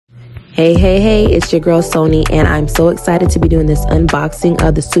Hey, it's your girl Sony, and I'm so excited to be doing this unboxing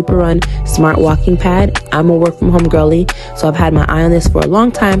of the Super Run Smart Walking Pad. I'm a work from home girly, so I've had my eye on this for a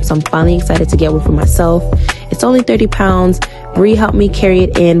long time, so I'm finally excited to get one for myself. It's only 30 pounds. Bree helped me carry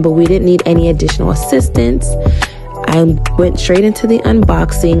it in, but we didn't need any additional assistance. I went straight into the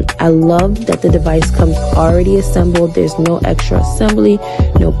unboxing. I love that the device comes already assembled. There's no extra assembly,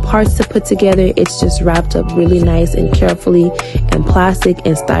 no parts to put together. It's just wrapped up really nice and carefully in plastic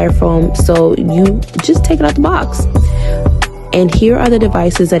and styrofoam. So you just take it out the box. And here are the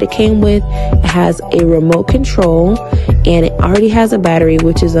devices that it came with. It has a remote control and it already has a battery,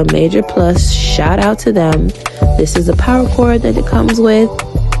 which is a major plus. Shout out to them. This is a power cord that it comes with.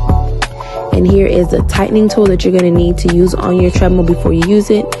 And here is the tightening tool that you're going to need to use on your treadmill before you use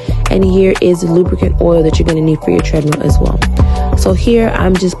it. And here is the lubricant oil that you're going to need for your treadmill as well. So here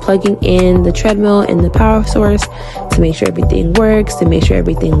I'm just plugging in the treadmill and the power source to make sure everything works, to make sure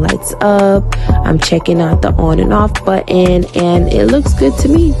everything lights up. I'm checking out the on and off button and it looks good to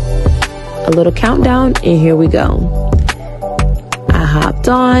me. A little countdown and here we go. I hopped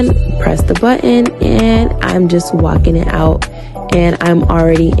on, pressed the button, and I'm just walking it out. And I'm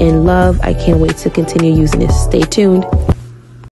already in love. I can't wait to continue using this. Stay tuned.